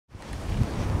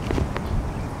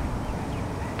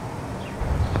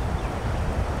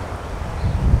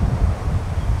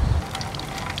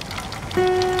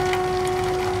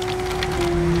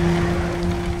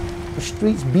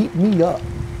streets beat me up.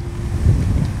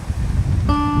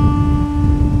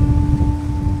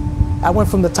 I went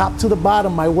from the top to the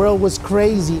bottom. My world was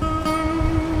crazy.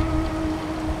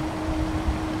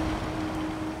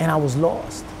 And I was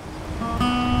lost.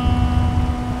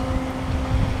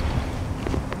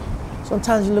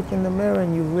 Sometimes you look in the mirror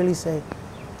and you really say,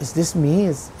 is this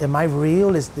me? Am I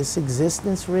real? Is this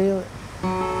existence real?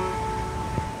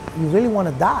 You really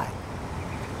want to die.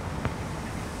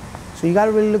 So you got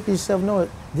to really look at yourself, no,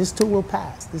 this too will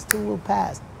pass. This too will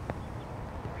pass.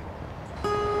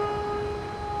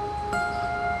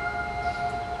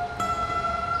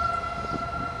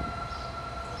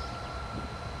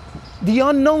 The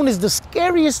unknown is the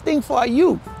scariest thing for our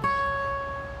youth.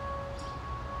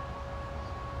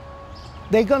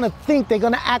 They're gonna think, they're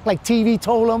gonna act like TV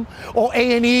told them, or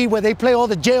A&E where they play all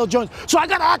the jail joints. So I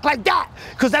gotta act like that,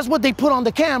 because that's what they put on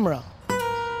the camera.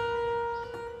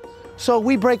 So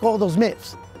we break all those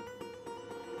myths.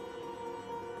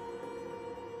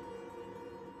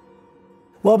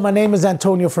 Well, my name is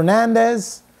Antonio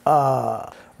Fernandez.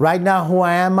 Right now, who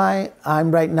am I? I'm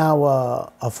right now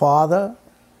a father,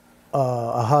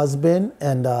 a husband,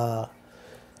 and a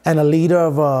leader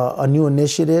of a new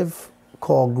initiative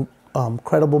called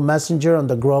Credible Messenger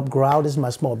under Grow Up, Grow Out is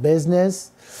my small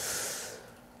business.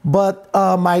 But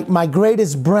my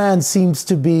greatest brand seems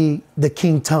to be the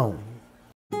King Tone.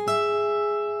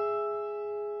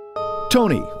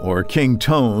 Tony, or King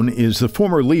Tone, is the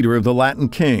former leader of the Latin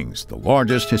Kings, the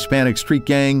largest Hispanic street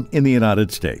gang in the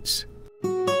United States.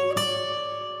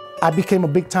 I became a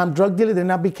big-time drug dealer, then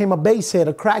I became a basehead,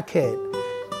 a crackhead,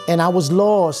 and I was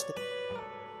lost.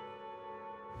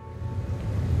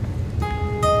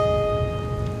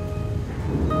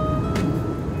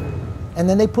 And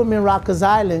then they put me in Rikers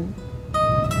Island.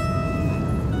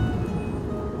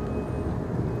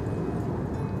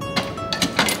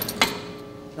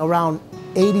 Around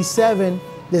 87,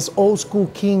 this old school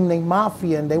king named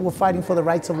Mafia, and they were fighting for the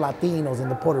rights of Latinos and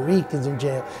the Puerto Ricans in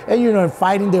jail. And you know,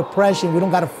 fighting the oppression, we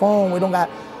don't got a phone, we don't got...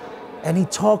 And he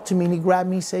talked to me and he grabbed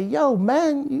me and said, yo,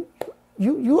 man,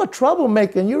 you a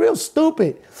troublemaker and you're real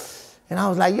stupid. And I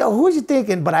was like, yo, who are you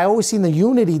thinking? But I always seen the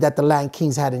unity that the Latin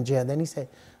Kings had in jail. Then he said,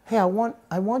 hey, I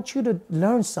want you to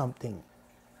learn something.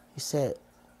 He said,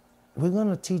 we're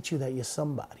gonna teach you that you're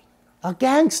somebody. A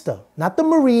gangster, not the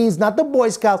Marines, not the Boy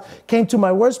Scouts, came to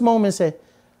my worst moment and said,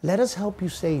 let us help you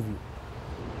save you.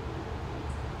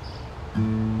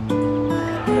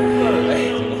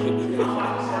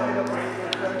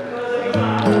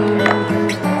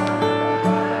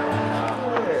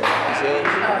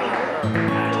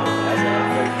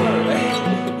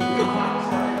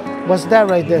 What's that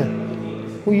right there?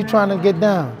 Who you trying to get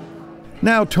down?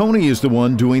 Now Tony is the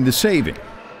one doing the saving.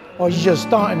 Or you just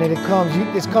starting and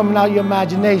it's coming out of your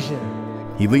imagination.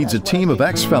 He leads a team of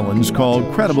ex-felons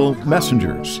called Credible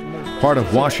Messengers, part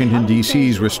of Washington,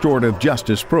 D.C.'s restorative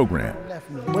justice program.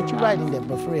 What you writing there,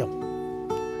 but for real?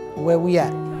 Where we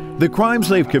at? The crimes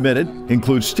they've committed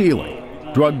include stealing,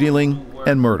 drug dealing,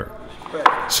 and murder.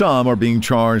 Some are being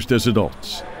charged as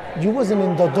adults. You wasn't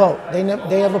in the adult.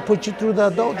 They ever put you through the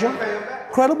adult jump?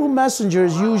 Credible Messenger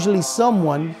is usually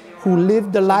someone who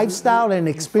lived the lifestyle and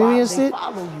experienced it,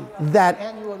 that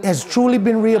has truly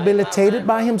been rehabilitated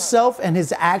by himself and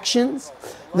his actions,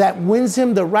 that wins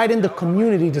him the right in the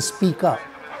community to speak up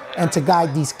and to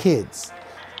guide these kids.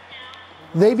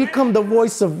 They become the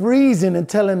voice of reason and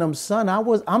telling them, son, I'm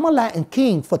a Latin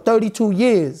king for 32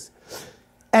 years.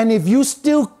 And if you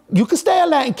can stay a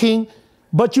Latin king,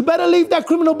 but you better leave that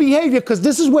criminal behavior because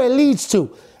this is where it leads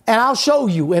to. And I'll show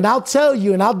you and I'll tell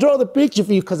you and I'll draw the picture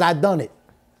for you because I've done it.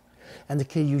 And the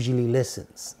kid usually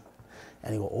listens.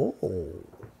 And he goes, oh.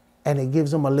 And it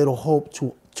gives him a little hope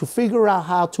to figure out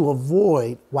how to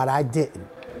avoid what I didn't.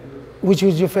 Which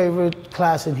was your favorite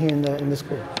class in here in the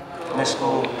school? In the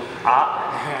school,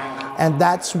 art. And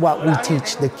that's what we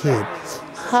teach the kid.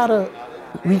 How to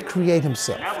recreate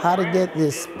himself, how to get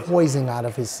this poison out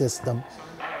of his system,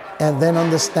 and then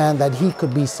understand that he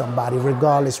could be somebody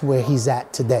regardless where he's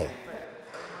at today.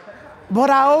 But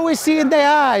I always see in their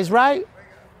eyes, right?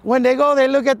 When they go, they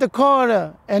look at the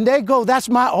corner and they go, that's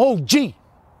my OG.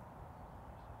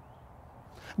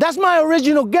 That's my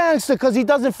original gangster because he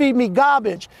doesn't feed me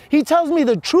garbage. He tells me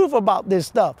the truth about this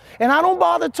stuff. And I don't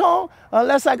bother Tone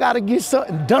unless I gotta get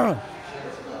something done.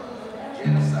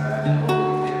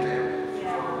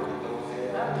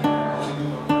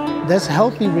 That's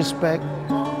healthy respect,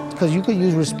 because you could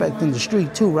use respect in the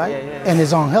street too, right? Yeah. And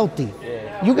it's unhealthy.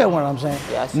 Yeah. You get what I'm saying?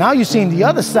 Yeah, now you're seeing the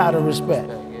other side of respect.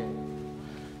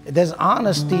 There's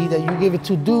honesty that you give it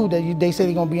to dude that they say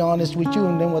they're gonna be honest with you,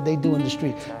 and then what they do in the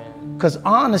street. Because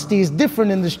honesty is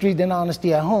different in the street than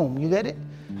honesty at home, you get it?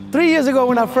 3 years ago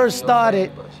when I first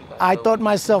started, I thought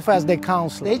myself as their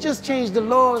counselor. They just changed the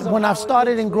laws. When I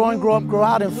started in grow up, grow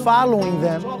out and following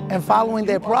them and following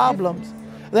their problems,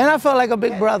 then I felt like a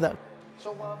big brother.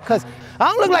 Because I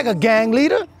don't look like a gang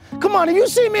leader. Come on, if you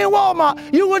see me in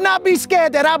Walmart, you would not be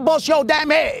scared that I bust your damn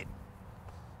head.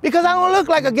 Because I don't look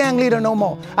like a gang leader no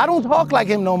more. I don't talk like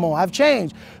him no more. I've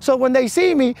changed. So when they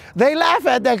see me, they laugh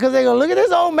at that because they go, look at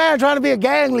this old man trying to be a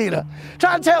gang leader.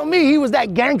 Trying to tell me he was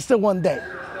that gangster one day.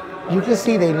 You can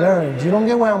see they learned. You don't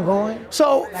get where I'm going?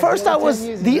 So first I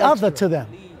was the other to them.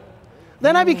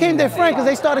 Then I became their friend because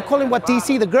they started calling what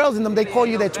DC, the girls in them, they call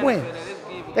you their twin.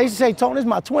 They used to say, Tony's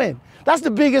my twin. That's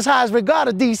the biggest, highest regard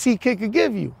a DC kid could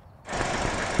give you.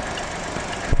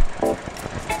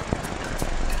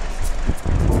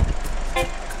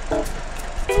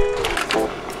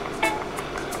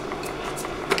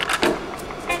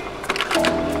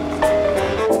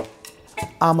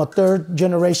 I'm a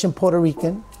third-generation Puerto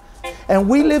Rican, and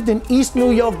we lived in East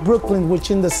New York, Brooklyn, which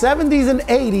in the 70s and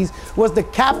 80s was the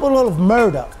capital of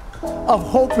murder, of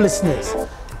hopelessness.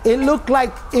 It looked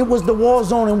like it was the war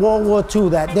zone in World War II,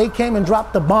 that they came and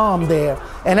dropped a bomb there,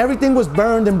 and everything was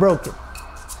burned and broken.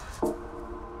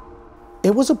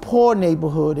 It was a poor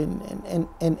neighborhood,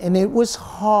 and it was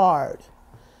hard.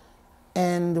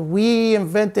 And we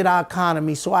invented our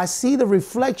economy, so I see the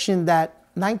reflection that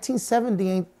 1970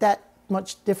 ain't that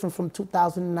much different from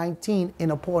 2019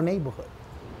 in a poor neighborhood.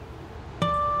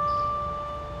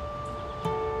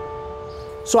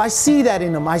 So I see that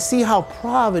in them. I see how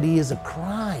poverty is a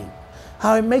crime,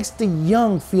 how it makes the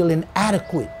young feel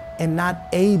inadequate and not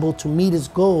able to meet his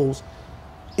goals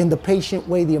in the patient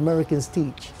way the Americans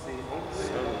teach.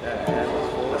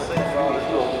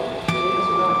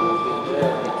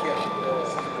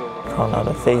 Calling out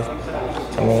of faith.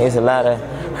 I mean, it's a lot of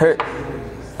hurt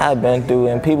I've been through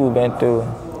and people been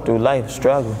through life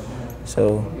struggle.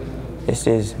 So it's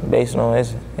just based on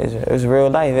it's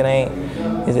real life. It ain't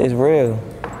it's real.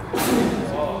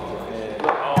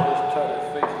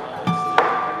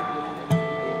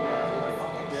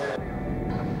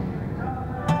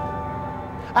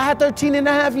 I had 13 and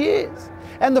a half years,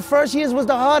 and the first years was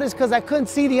the hardest because I couldn't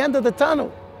see the end of the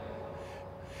tunnel.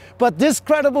 But this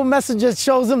credible messenger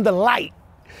shows him the light.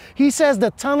 He says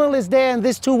the tunnel is there and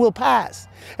this too will pass.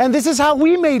 And this is how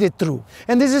we made it through.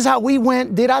 And this is how we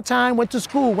went, did our time, went to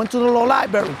school, went to the law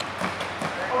library.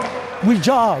 We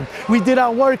jogged, we did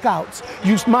our workouts.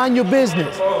 You mind your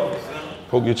business.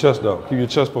 Poke your chest out, keep your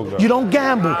chest poked out. You don't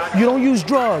gamble, you don't use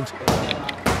drugs.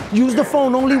 Use the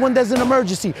phone only when there's an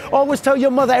emergency. Always tell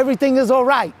your mother everything is all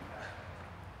right.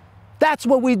 That's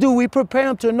what we do, we prepare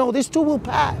them to know this too will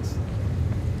pass.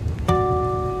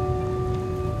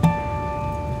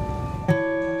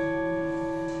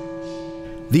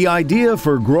 The idea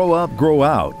for Grow Up, Grow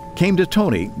Out came to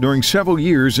Tony during several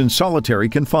years in solitary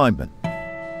confinement.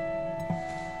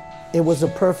 It was a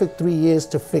perfect 3 years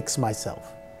to fix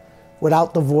myself.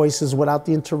 Without the voices, without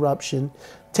the interruption.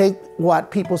 Take what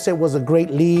people said was a great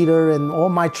leader and all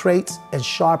my traits and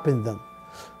sharpen them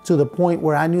to the point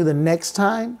where I knew the next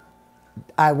time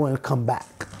I wouldn't come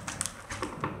back.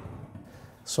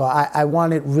 So I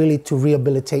wanted really to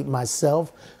rehabilitate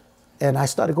myself, and I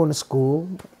started going to school,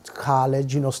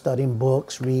 college, studying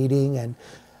books, reading, and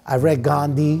I read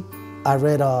Gandhi, I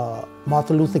read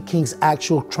Martin Luther King's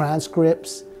actual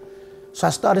transcripts. So I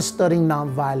started studying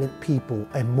nonviolent people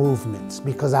and movements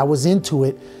because I was into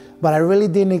it, but I really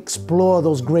didn't explore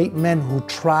those great men who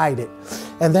tried it.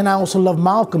 And then I also love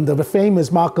Malcolm, the famous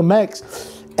Malcolm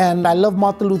X. And I love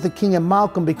Martin Luther King and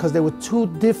Malcolm because they were two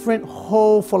different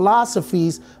whole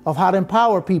philosophies of how to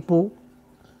empower people,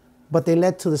 but they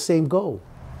led to the same goal,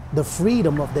 the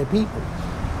freedom of their people.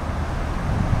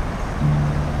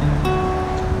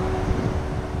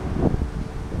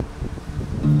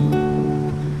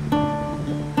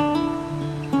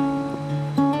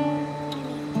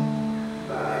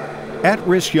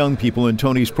 At-risk young people in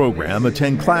Tony's program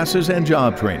attend classes and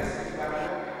job training.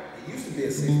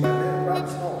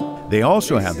 They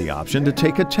also have the option to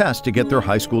take a test to get their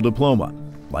high school diploma,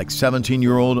 like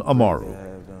 17-year-old Amaru.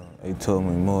 They told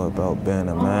me more about being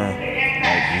a man,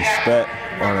 like respect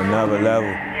on another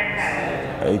level.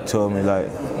 They told me like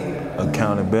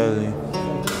accountability,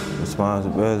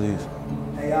 responsibilities,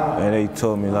 and they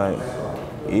told me like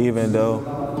even though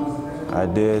I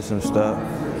did some stuff,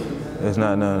 it's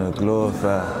not nothing to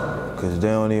glorify, because they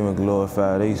don't even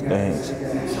glorify these things. They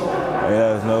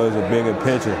let us know it's a bigger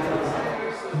picture.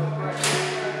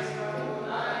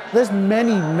 There's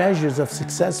many measures of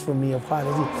success for me of how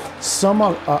to do. Some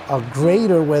are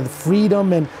greater with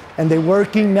freedom and they're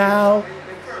working now.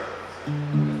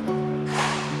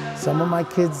 Some of my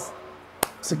kids'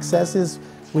 successes,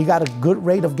 we got a good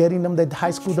rate of getting them their high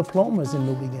school diplomas in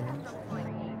New Beginnings.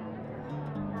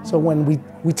 So when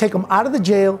we take them out of the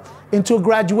jail into a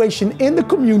graduation in the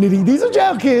community, these are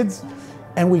jail kids,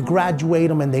 and we graduate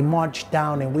them and they march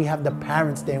down and we have the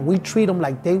parents there and we treat them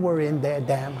like they were in their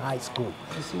damn high school.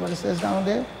 You see what it says down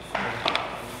there?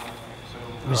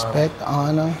 Respect,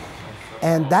 honor.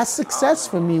 And that's success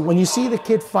for me. When you see the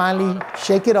kid finally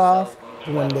shake it off,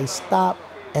 when they stop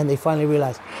and they finally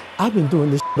realize, I've been doing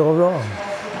this shit all wrong.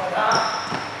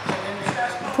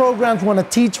 Programs want to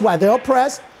teach why they're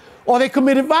oppressed or they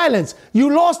committed violence.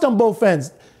 You lost on both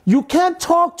ends. You can't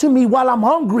talk to me while I'm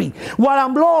hungry, while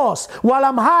I'm lost, while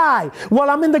I'm high, while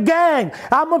I'm in the gang.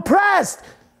 I'm oppressed.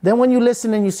 Then when you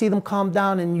listen and you see them calm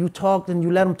down and you talk and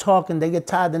you let them talk and they get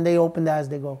tired and they open their eyes,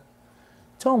 they go,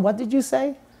 Tom, what did you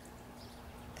say?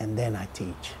 And then I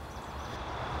teach.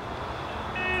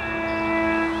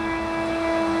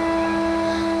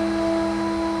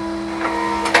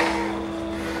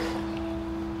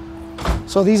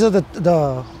 So these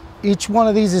are each one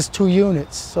of these is 2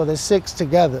 units, so there's 6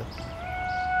 together.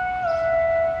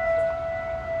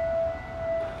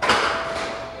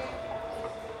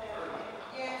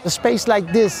 A space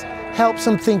like this helps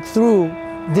them think through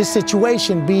this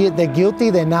situation, be it they're guilty,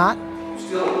 they're not.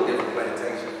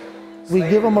 We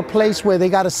give them a place where they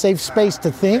got a safe space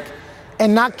to think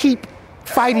and not keep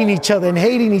fighting each other and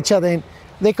hating each other. And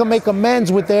they can make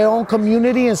amends with their own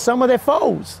community and some of their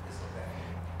foes.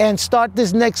 And start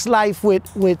this next life with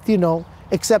you know,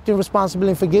 accepting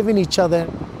responsibility and forgiving each other. You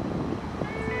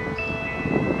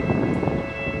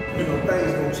know,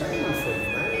 things gonna change for you,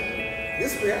 man.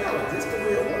 This reality, this the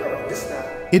real world. This not.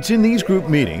 It's in these group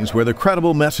meetings where the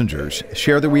credible messengers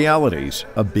share the realities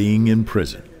of being in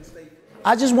prison.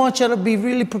 I just want you to be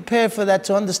really prepared for that,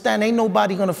 to understand ain't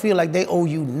nobody gonna feel like they owe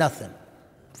you nothing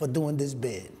for doing this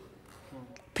bid.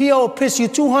 P.O. will piss you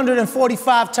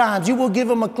 245 times. You will give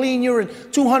him a clean urine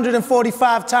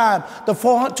 245 times. The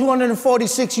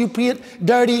 246 you pit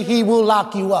dirty, he will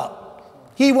lock you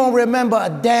up. He won't remember a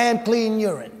damn clean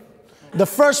urine. The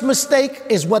first mistake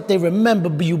is what they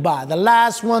remember you by. The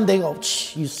last one, they go,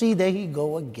 you see, there he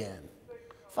go again.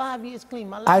 5 years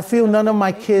clean. I feel none of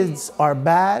my kids are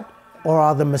bad or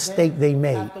are the mistake they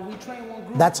made.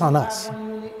 That's on us.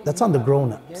 That's on the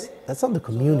grown-ups. That's on the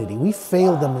community. We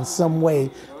failed them in some way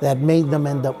that made them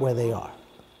end up where they are.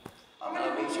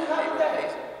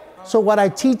 So what I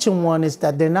teach them, one, is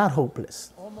that they're not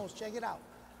hopeless.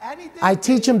 I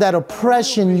teach them that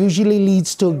oppression usually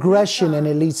leads to aggression and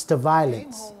it leads to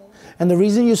violence. And the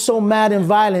reason you're so mad and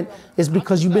violent is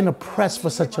because you've been oppressed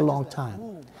for such a long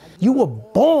time. You were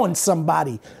born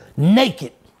somebody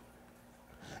naked.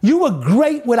 You were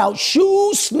great without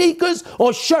shoes, sneakers,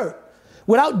 or shirt,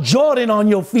 without Jordan on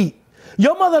your feet.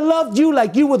 Your mother loved you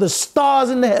like you were the stars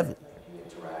in the heaven.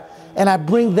 And I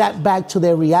bring that back to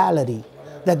their reality,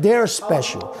 that they're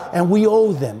special and we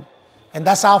owe them. And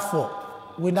that's our fault.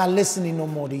 We're not listening no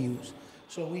more to you.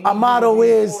 So our motto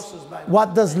is,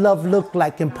 what does love look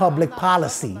like in public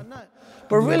policy?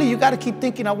 But really, you got to keep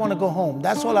thinking, I want to go home.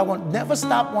 That's all I want. Never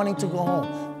stop wanting to go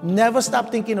home. Never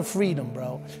stop thinking of freedom,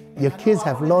 bro. Your kids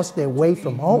have lost their way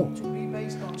from home.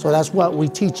 So that's what we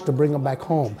teach, to bring them back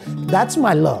home. That's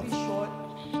my love.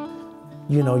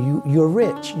 You know, you're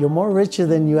rich. You're more richer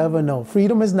than you ever know.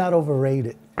 Freedom is not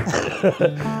overrated.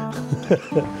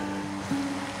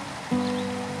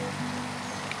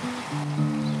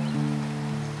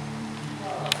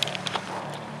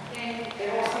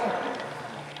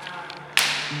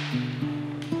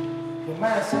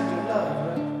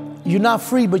 You're not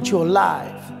free, but you're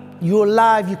alive. You're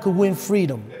alive, you could win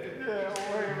freedom.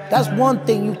 That's one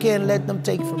thing you can't let them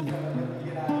take from you.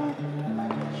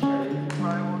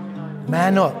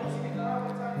 Man up.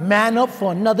 Man up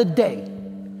for another day.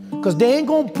 Because they ain't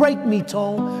gonna break me,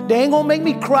 Tone. They ain't gonna make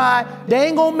me cry. They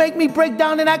ain't gonna make me break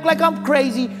down and act like I'm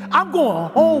crazy. I'm going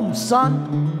home, son.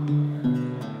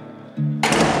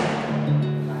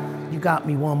 You got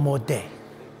me one more day.